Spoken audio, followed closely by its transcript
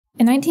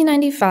In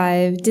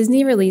 1995,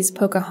 Disney released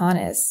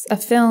Pocahontas, a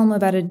film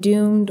about a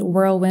doomed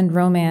whirlwind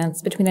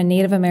romance between a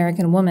Native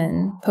American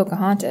woman,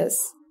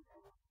 Pocahontas,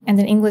 and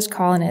an English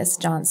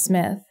colonist, John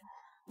Smith.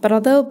 But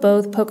although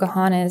both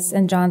Pocahontas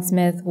and John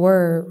Smith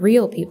were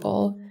real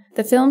people,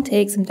 the film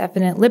takes some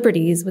definite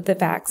liberties with the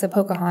facts of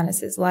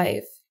Pocahontas'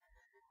 life.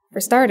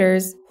 For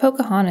starters,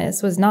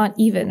 Pocahontas was not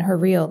even her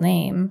real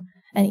name,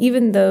 and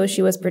even though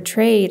she was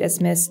portrayed as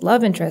Smith's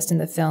love interest in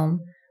the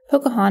film,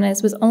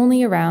 Pocahontas was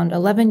only around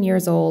 11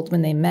 years old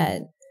when they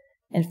met.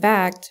 In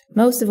fact,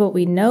 most of what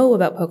we know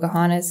about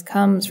Pocahontas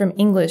comes from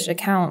English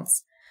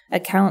accounts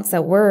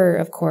that were,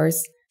 of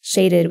course,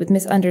 shaded with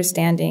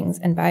misunderstandings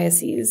and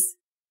biases.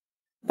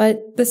 But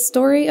the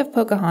story of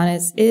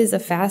Pocahontas is a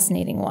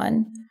fascinating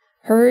one.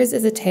 Hers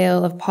is a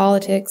tale of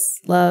politics,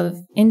 love,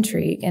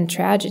 intrigue, and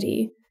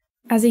tragedy.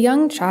 As a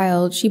young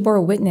child, she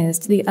bore witness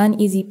to the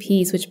uneasy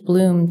peace which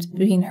bloomed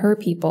between her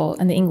people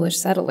and the English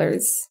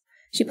settlers.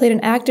 She played an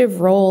active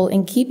role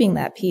in keeping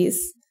that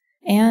peace,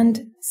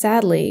 and,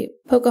 sadly,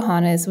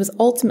 Pocahontas was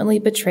ultimately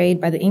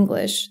betrayed by the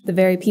English, the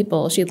very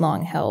people she'd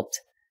long helped.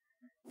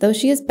 Though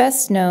she is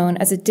best known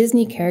as a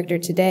Disney character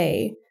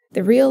today,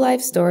 the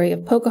real-life story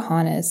of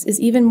Pocahontas is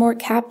even more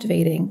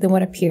captivating than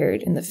what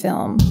appeared in the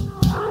film.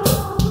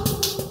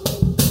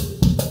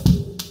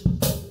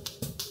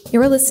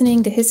 You're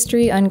listening to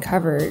History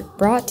Uncovered,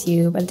 brought to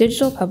you by the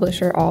digital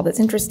publisher All That's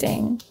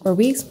Interesting, where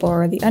we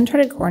explore the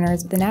uncharted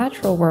corners of the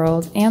natural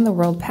world and the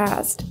world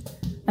past.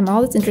 I'm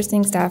All That's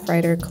Interesting staff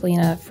writer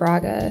Kalina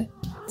Fraga.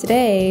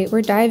 Today,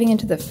 we're diving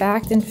into the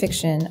fact and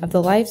fiction of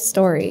the life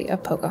story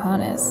of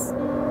Pocahontas.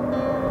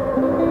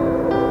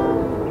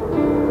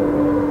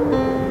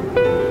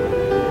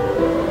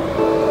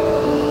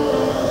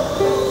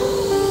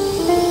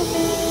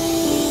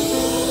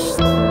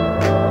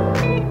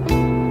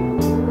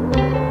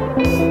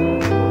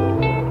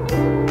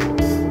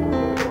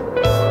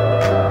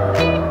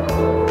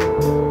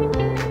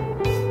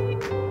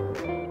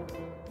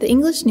 The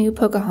English knew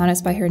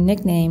Pocahontas by her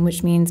nickname,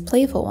 which means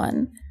playful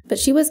one, but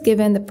she was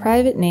given the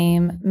private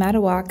name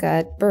Matawaka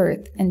at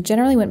birth and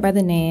generally went by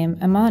the name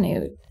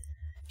Amanut.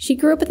 She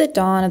grew up at the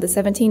dawn of the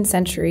 17th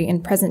century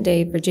in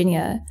present-day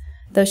Virginia.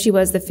 Though she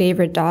was the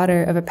favorite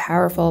daughter of a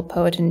powerful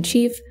Powhatan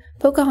chief,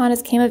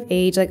 Pocahontas came of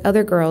age like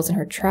other girls in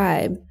her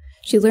tribe.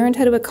 She learned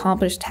how to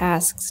accomplish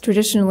tasks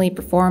traditionally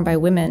performed by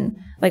women,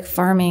 like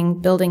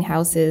farming, building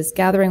houses,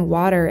 gathering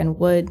water and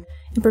wood,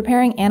 and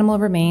preparing animal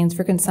remains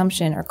for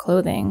consumption or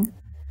clothing.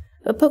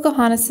 But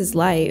Pocahontas'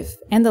 life,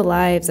 and the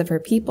lives of her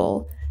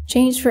people,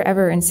 changed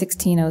forever in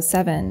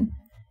 1607.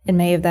 In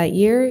May of that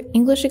year,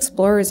 English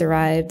explorers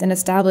arrived and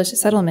established a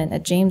settlement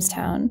at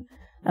Jamestown.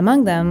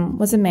 Among them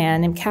was a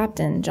man named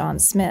Captain John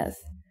Smith.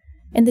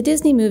 In the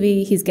Disney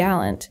movie, he's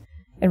gallant.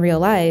 In real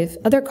life,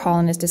 other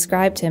colonists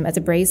described him as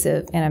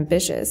abrasive and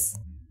ambitious.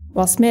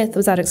 While Smith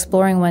was out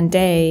exploring one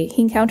day,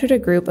 he encountered a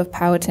group of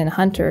Powhatan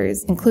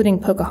hunters, including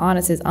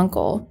Pocahontas'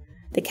 uncle.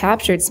 They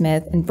captured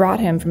Smith and brought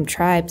him from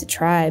tribe to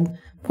tribe,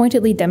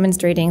 pointedly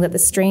demonstrating that the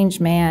strange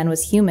man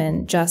was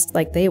human just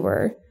like they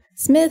were.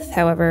 Smith,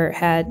 however,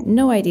 had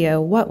no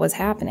idea what was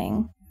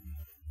happening.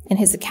 In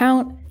his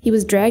account, he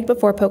was dragged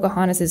before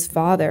Pocahontas'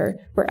 father,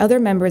 where other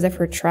members of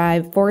her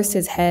tribe forced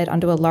his head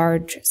onto a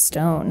large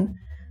stone.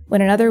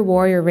 When another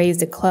warrior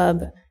raised a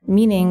club,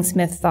 meaning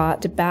Smith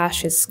thought to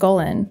bash his skull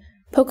in,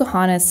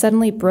 Pocahontas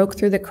suddenly broke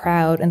through the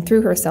crowd and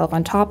threw herself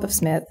on top of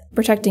Smith,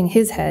 protecting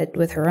his head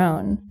with her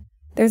own.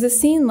 There's a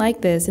scene like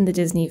this in the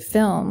Disney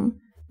film,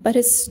 but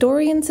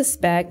historians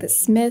suspect that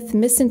Smith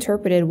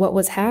misinterpreted what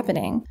was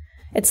happening.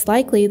 It's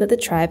likely that the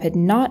tribe had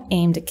not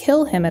aimed to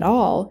kill him at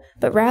all,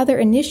 but rather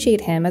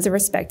initiate him as a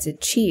respected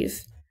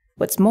chief.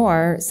 What's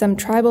more, some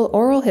tribal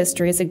oral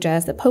history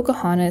suggests that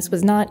Pocahontas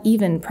was not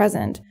even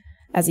present.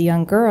 As a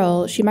young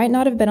girl, she might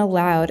not have been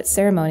allowed at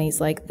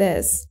ceremonies like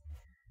this.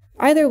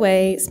 Either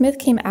way, Smith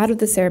came out of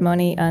the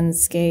ceremony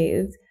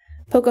unscathed.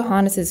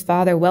 Pocahontas'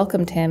 father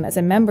welcomed him as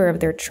a member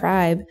of their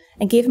tribe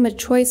and gave him a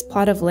choice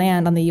plot of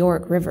land on the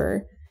York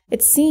River.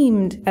 It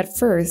seemed, at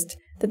first,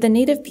 that the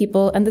native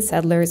people and the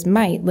settlers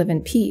might live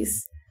in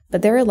peace,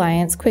 but their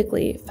alliance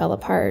quickly fell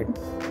apart.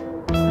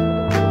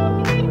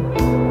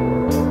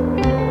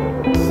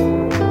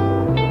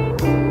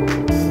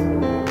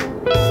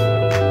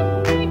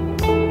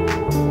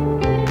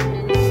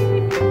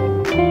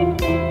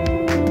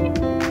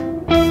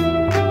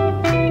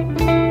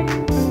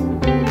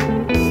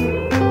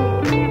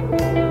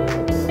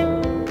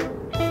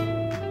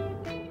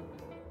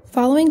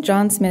 Following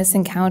John Smith's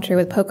encounter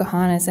with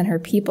Pocahontas and her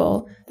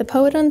people, the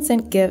Powhatan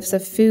sent gifts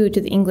of food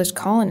to the English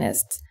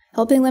colonists,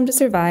 helping them to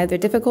survive their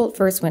difficult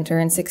first winter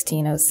in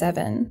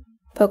 1607.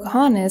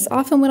 Pocahontas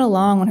often went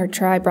along when her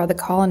tribe brought the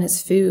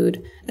colonists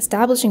food,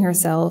 establishing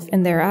herself,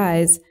 in their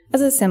eyes,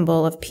 as a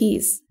symbol of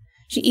peace.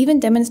 She even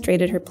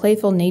demonstrated her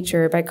playful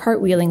nature by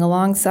cartwheeling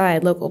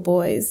alongside local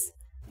boys.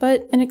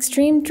 But an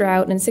extreme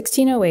drought in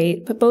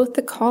 1608 put both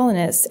the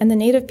colonists and the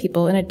native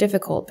people in a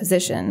difficult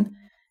position.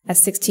 As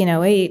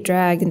 1608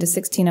 dragged into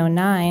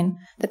 1609,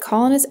 the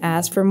colonists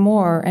asked for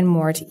more and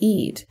more to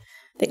eat.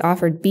 They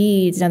offered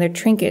beads and other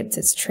trinkets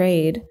as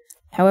trade.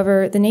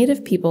 However, the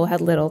native people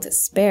had little to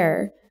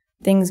spare.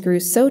 Things grew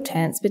so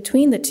tense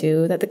between the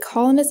two that the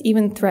colonists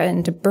even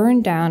threatened to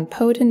burn down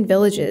Powhatan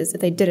villages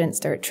if they didn't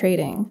start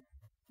trading.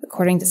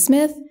 According to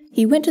Smith,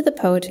 he went to the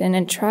Powhatan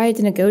and tried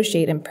to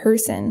negotiate in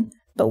person,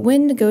 but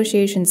when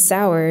negotiations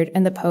soured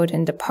and the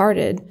Powhatan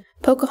departed,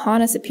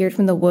 Pocahontas appeared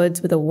from the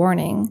woods with a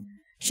warning.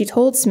 She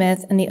told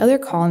Smith and the other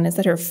colonists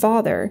that her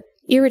father,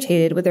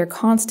 irritated with their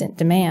constant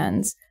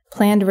demands,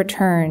 planned to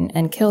return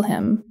and kill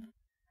him.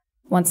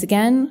 Once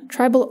again,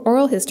 tribal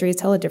oral histories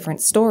tell a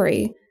different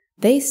story.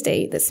 They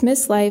state that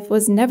Smith's life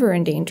was never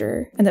in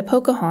danger, and that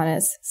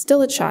Pocahontas,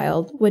 still a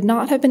child, would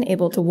not have been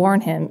able to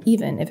warn him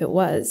even if it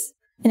was.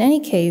 In any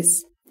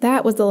case,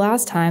 that was the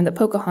last time that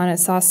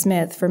Pocahontas saw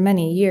Smith for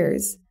many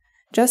years.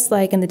 Just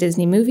like in the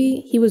Disney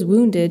movie, he was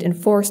wounded and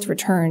forced to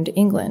return to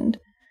England.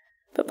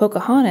 But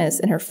Pocahontas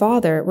and her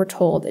father were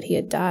told that he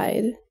had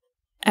died.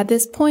 At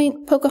this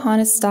point,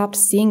 Pocahontas stopped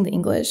seeing the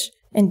English.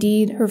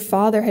 Indeed, her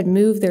father had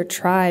moved their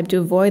tribe to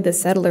avoid the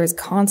settlers'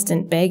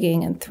 constant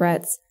begging and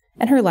threats,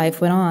 and her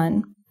life went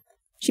on.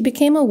 She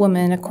became a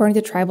woman according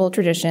to tribal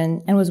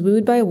tradition and was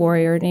wooed by a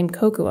warrior named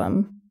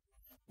Kocoum.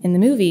 In the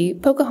movie,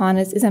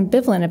 Pocahontas is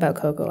ambivalent about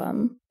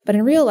Kocoum, but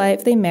in real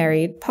life they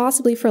married,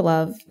 possibly for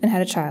love, and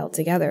had a child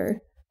together.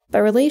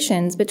 But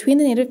relations between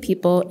the native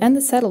people and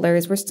the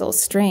settlers were still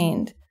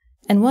strained,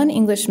 and one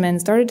Englishman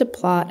started to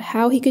plot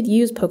how he could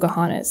use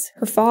Pocahontas,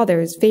 her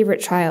father's favorite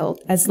child,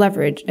 as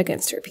leverage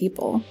against her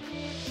people.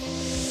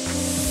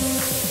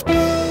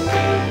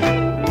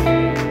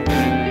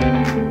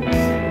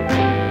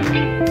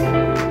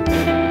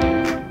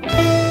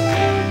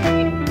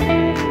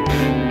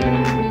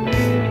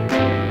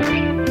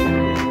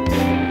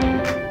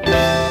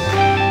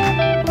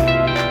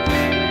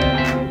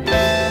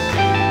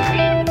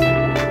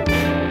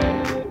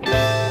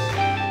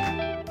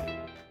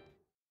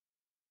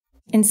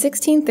 In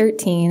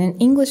 1613, an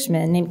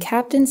Englishman named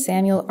Captain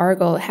Samuel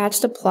Argall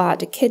hatched a plot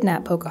to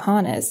kidnap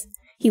Pocahontas.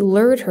 He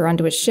lured her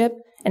onto a ship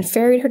and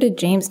ferried her to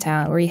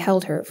Jamestown, where he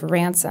held her for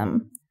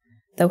ransom.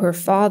 Though her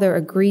father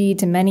agreed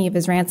to many of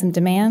his ransom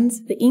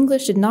demands, the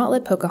English did not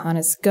let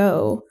Pocahontas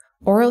go.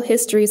 Oral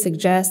history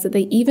suggests that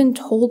they even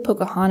told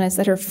Pocahontas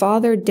that her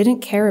father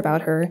didn't care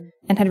about her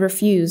and had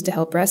refused to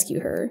help rescue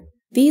her.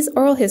 These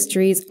oral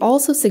histories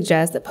also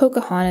suggest that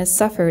Pocahontas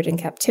suffered in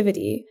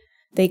captivity.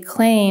 They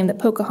claim that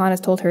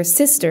Pocahontas told her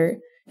sister,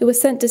 who was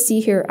sent to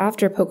see her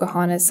after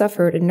Pocahontas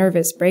suffered a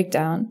nervous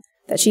breakdown,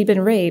 that she'd been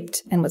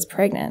raped and was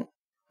pregnant.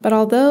 But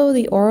although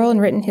the oral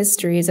and written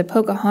histories of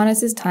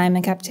Pocahontas' time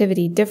in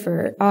captivity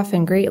differ,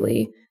 often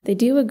greatly, they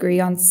do agree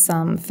on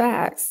some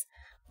facts.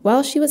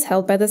 While she was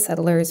held by the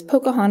settlers,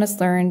 Pocahontas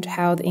learned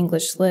how the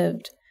English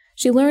lived.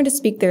 She learned to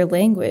speak their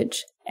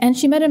language, and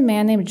she met a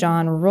man named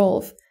John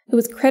Rolfe, who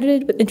was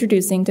credited with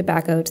introducing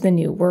tobacco to the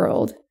New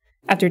World.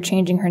 After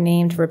changing her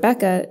name to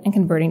Rebecca and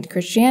converting to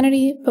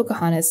Christianity,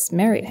 Pocahontas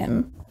married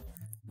him.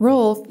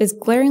 Rolfe is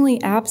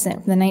glaringly absent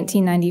from the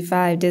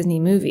 1995 Disney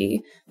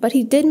movie, but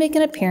he did make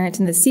an appearance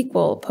in the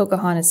sequel,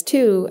 Pocahontas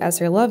 2, as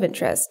her love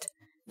interest.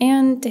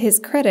 And, to his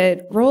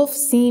credit, Rolfe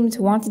seemed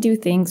to want to do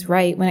things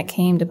right when it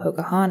came to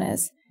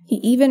Pocahontas. He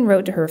even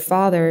wrote to her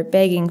father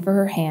begging for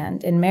her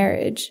hand in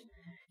marriage.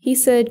 He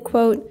said,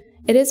 quote,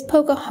 "It is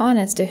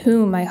Pocahontas to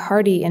whom my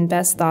hearty and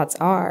best thoughts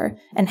are,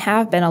 and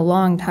have been a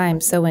long time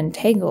so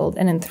entangled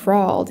and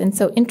enthralled in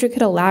so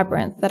intricate a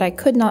labyrinth that I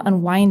could not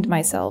unwind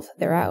myself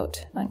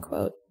thereout."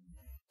 Unquote.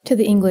 To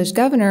the English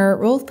governor,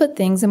 Rolfe put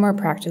things in more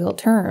practical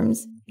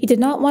terms. He did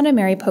not want to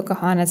marry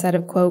Pocahontas out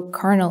of, quote,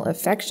 carnal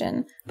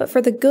affection, but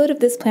for the good of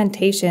this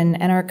plantation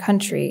and our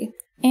country,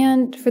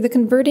 and for the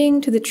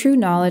converting to the true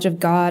knowledge of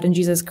God and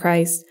Jesus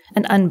Christ,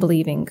 an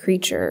unbelieving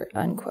creature,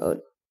 unquote.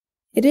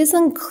 It is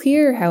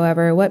unclear,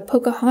 however, what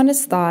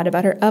Pocahontas thought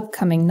about her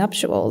upcoming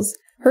nuptials.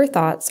 Her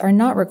thoughts are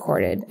not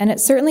recorded, and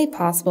it's certainly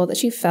possible that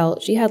she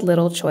felt she had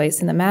little choice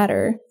in the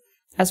matter.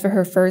 As for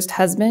her first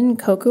husband,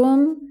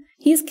 Kocoum,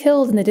 he's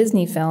killed in the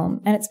Disney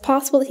film, and it's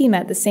possible that he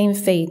met the same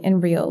fate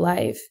in real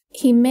life.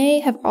 He may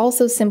have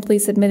also simply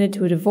submitted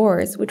to a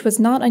divorce, which was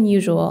not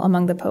unusual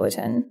among the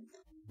Powhatan.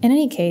 In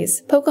any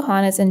case,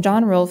 Pocahontas and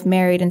John Rolfe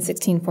married in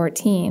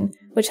 1614,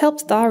 which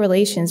helped thaw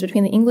relations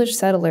between the English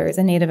settlers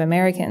and Native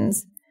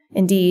Americans.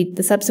 Indeed,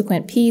 the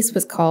subsequent peace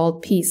was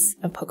called Peace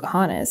of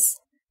Pocahontas.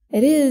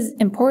 It is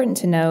important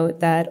to note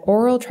that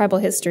oral tribal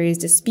histories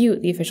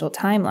dispute the official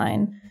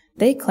timeline.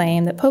 They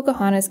claim that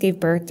Pocahontas gave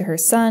birth to her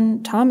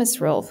son, Thomas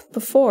Rolfe,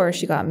 before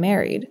she got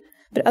married,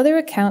 but other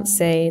accounts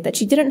say that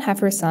she didn't have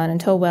her son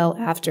until well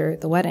after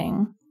the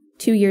wedding.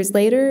 2 years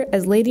later,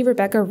 as Lady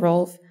Rebecca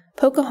Rolfe,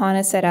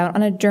 Pocahontas set out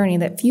on a journey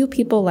that few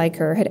people like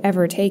her had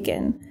ever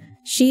taken.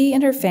 She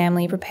and her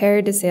family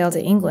prepared to sail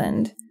to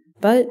England.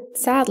 But,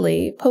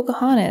 sadly,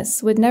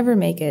 Pocahontas would never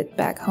make it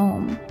back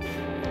home.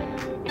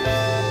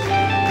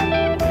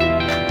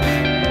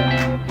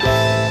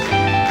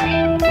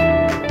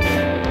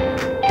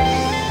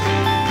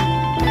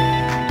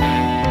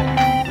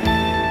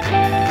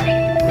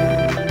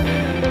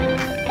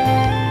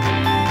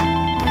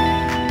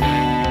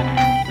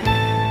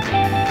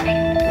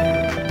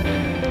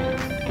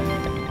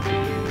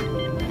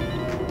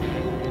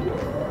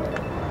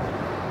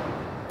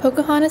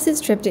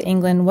 Pocahontas' trip to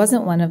England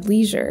wasn't one of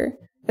leisure.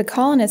 The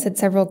colonists had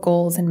several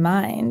goals in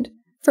mind.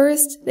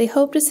 First, they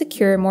hoped to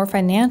secure more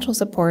financial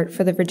support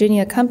for the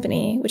Virginia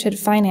Company, which had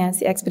financed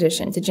the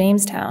expedition to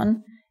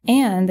Jamestown.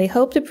 And they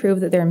hoped to prove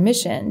that their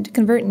mission to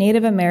convert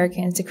Native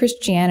Americans to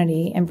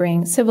Christianity and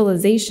bring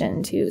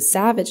civilization to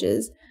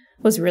savages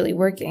was really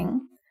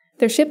working.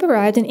 Their ship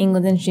arrived in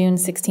England in June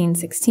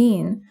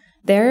 1616.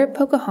 There,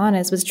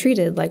 Pocahontas was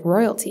treated like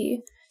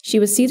royalty. She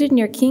was seated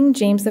near King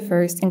James I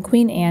and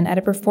Queen Anne at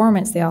a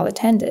performance they all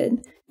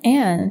attended.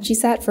 And she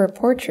sat for a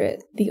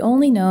portrait, the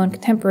only known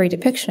contemporary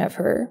depiction of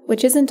her,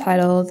 which is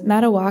entitled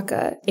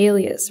Madawaska,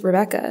 alias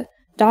Rebecca,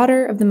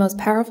 daughter of the most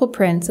powerful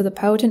prince of the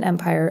Powhatan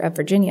Empire of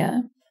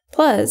Virginia.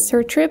 Plus,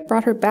 her trip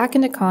brought her back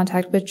into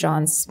contact with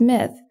John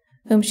Smith,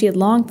 whom she had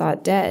long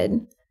thought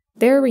dead.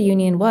 Their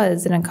reunion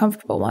was an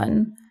uncomfortable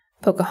one.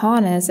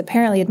 Pocahontas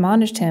apparently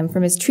admonished him for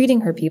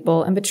mistreating her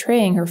people and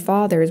betraying her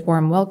father's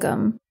warm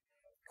welcome.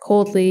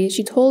 Coldly,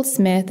 she told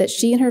Smith that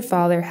she and her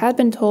father had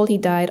been told he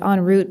died en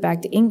route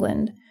back to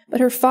England, but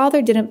her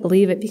father didn't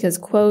believe it because,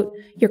 quote,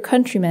 your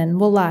countrymen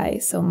will lie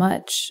so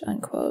much,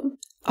 unquote.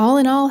 All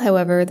in all,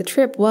 however, the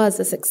trip was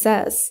a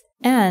success,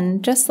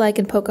 and, just like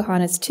in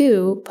Pocahontas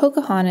 2,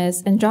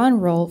 Pocahontas and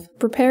John Rolfe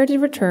prepared to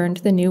return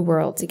to the New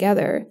World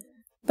together.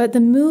 But the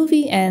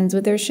movie ends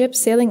with their ship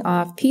sailing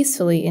off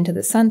peacefully into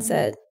the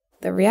sunset.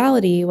 The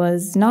reality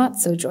was not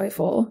so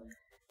joyful.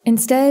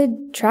 Instead,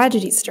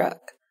 tragedy struck.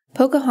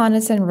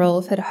 Pocahontas and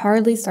Rolfe had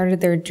hardly started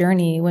their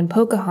journey when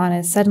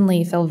Pocahontas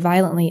suddenly fell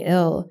violently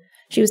ill.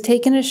 She was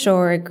taken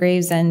ashore at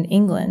Gravesend,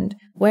 England,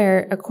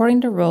 where,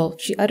 according to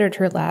Rolfe, she uttered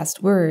her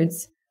last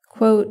words,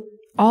 quote,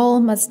 all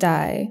must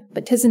die,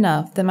 but 'tis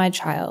enough that my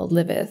child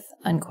liveth,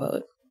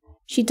 unquote.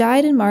 She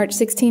died in March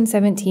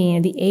 1617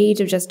 at the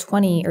age of just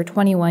 20 or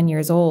 21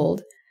 years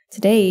old.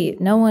 Today,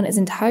 no one is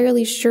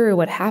entirely sure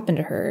what happened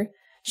to her.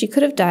 She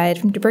could have died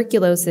from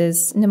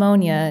tuberculosis,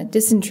 pneumonia,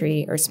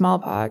 dysentery, or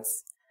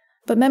smallpox.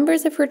 But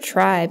members of her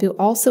tribe who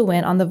also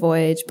went on the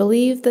voyage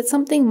believed that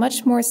something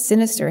much more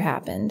sinister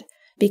happened.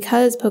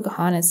 Because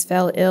Pocahontas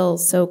fell ill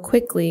so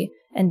quickly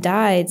and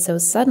died so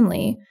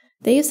suddenly,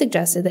 they have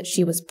suggested that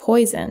she was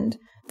poisoned,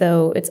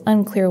 though it's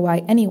unclear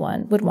why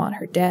anyone would want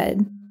her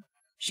dead.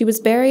 She was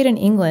buried in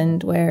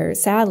England, where,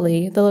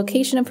 sadly, the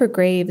location of her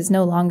grave is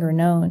no longer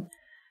known.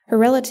 Her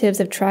relatives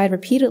have tried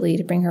repeatedly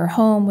to bring her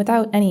home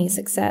without any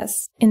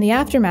success. In the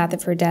aftermath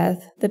of her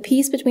death, the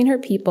peace between her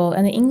people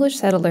and the English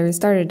settlers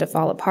started to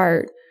fall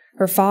apart.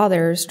 Her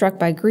father, struck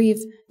by grief,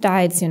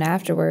 died soon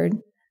afterward.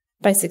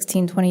 By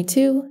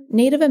 1622,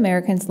 Native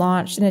Americans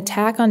launched an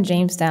attack on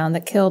Jamestown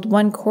that killed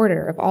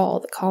 1/4 of all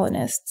the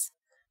colonists.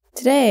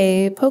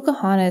 Today,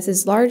 Pocahontas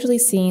is largely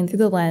seen through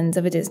the lens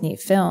of a Disney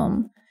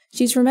film.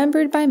 She's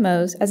remembered by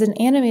most as an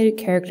animated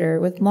character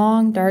with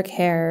long, dark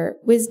hair,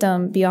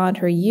 wisdom beyond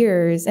her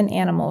years, and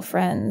animal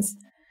friends.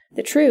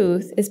 The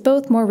truth is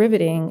both more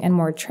riveting and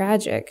more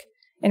tragic.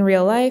 In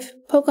real life,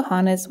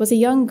 Pocahontas was a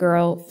young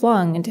girl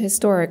flung into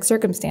historic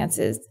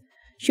circumstances.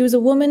 She was a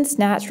woman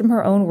snatched from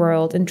her own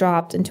world and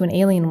dropped into an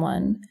alien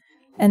one.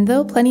 And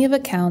though plenty of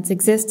accounts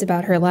exist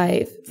about her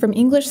life, from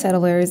English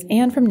settlers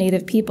and from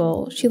native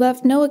people, she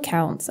left no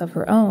accounts of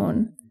her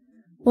own.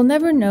 We'll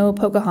never know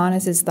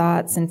Pocahontas'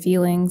 thoughts and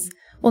feelings.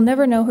 We'll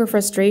never know her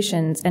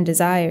frustrations and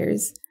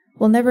desires.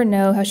 We'll never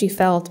know how she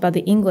felt about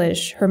the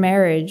English, her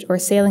marriage, or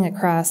sailing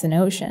across an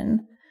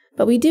ocean.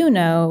 But we do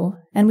know,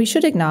 and we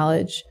should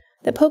acknowledge,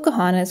 that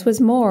Pocahontas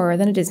was more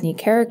than a Disney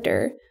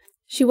character.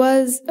 She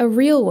was a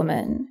real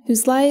woman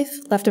whose life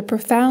left a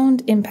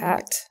profound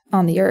impact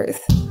on the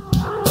earth.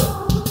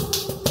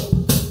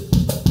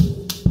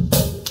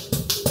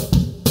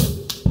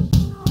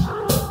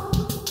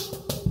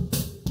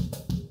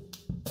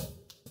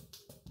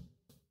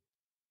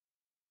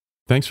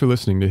 Thanks for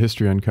listening to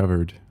History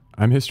Uncovered.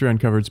 I'm History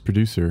Uncovered's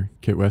producer,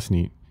 Kit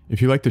Westneat.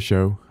 If you like the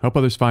show, help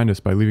others find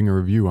us by leaving a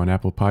review on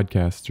Apple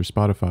Podcasts or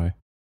Spotify.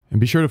 And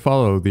be sure to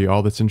follow the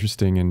All That's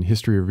Interesting and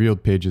History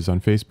Revealed pages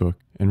on Facebook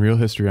and Real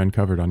History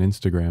Uncovered on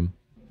Instagram.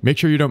 Make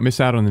sure you don't miss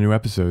out on the new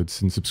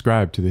episodes and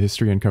subscribe to the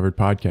History Uncovered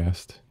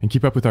podcast. And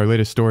keep up with our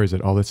latest stories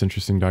at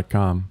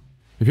allthat'sinteresting.com.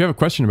 If you have a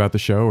question about the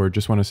show or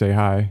just want to say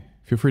hi,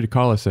 feel free to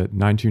call us at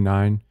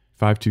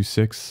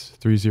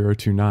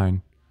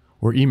 929-526-3029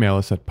 or email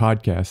us at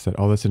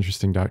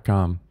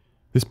podcast@allthat'sinteresting.com.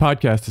 This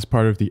podcast is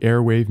part of the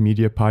Airwave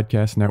Media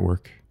Podcast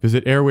Network.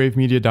 Visit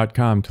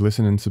airwavemedia.com to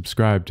listen and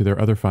subscribe to their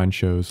other fine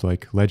shows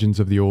like Legends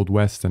of the Old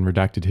West and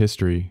Redacted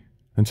History.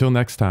 Until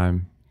next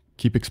time,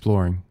 keep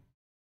exploring.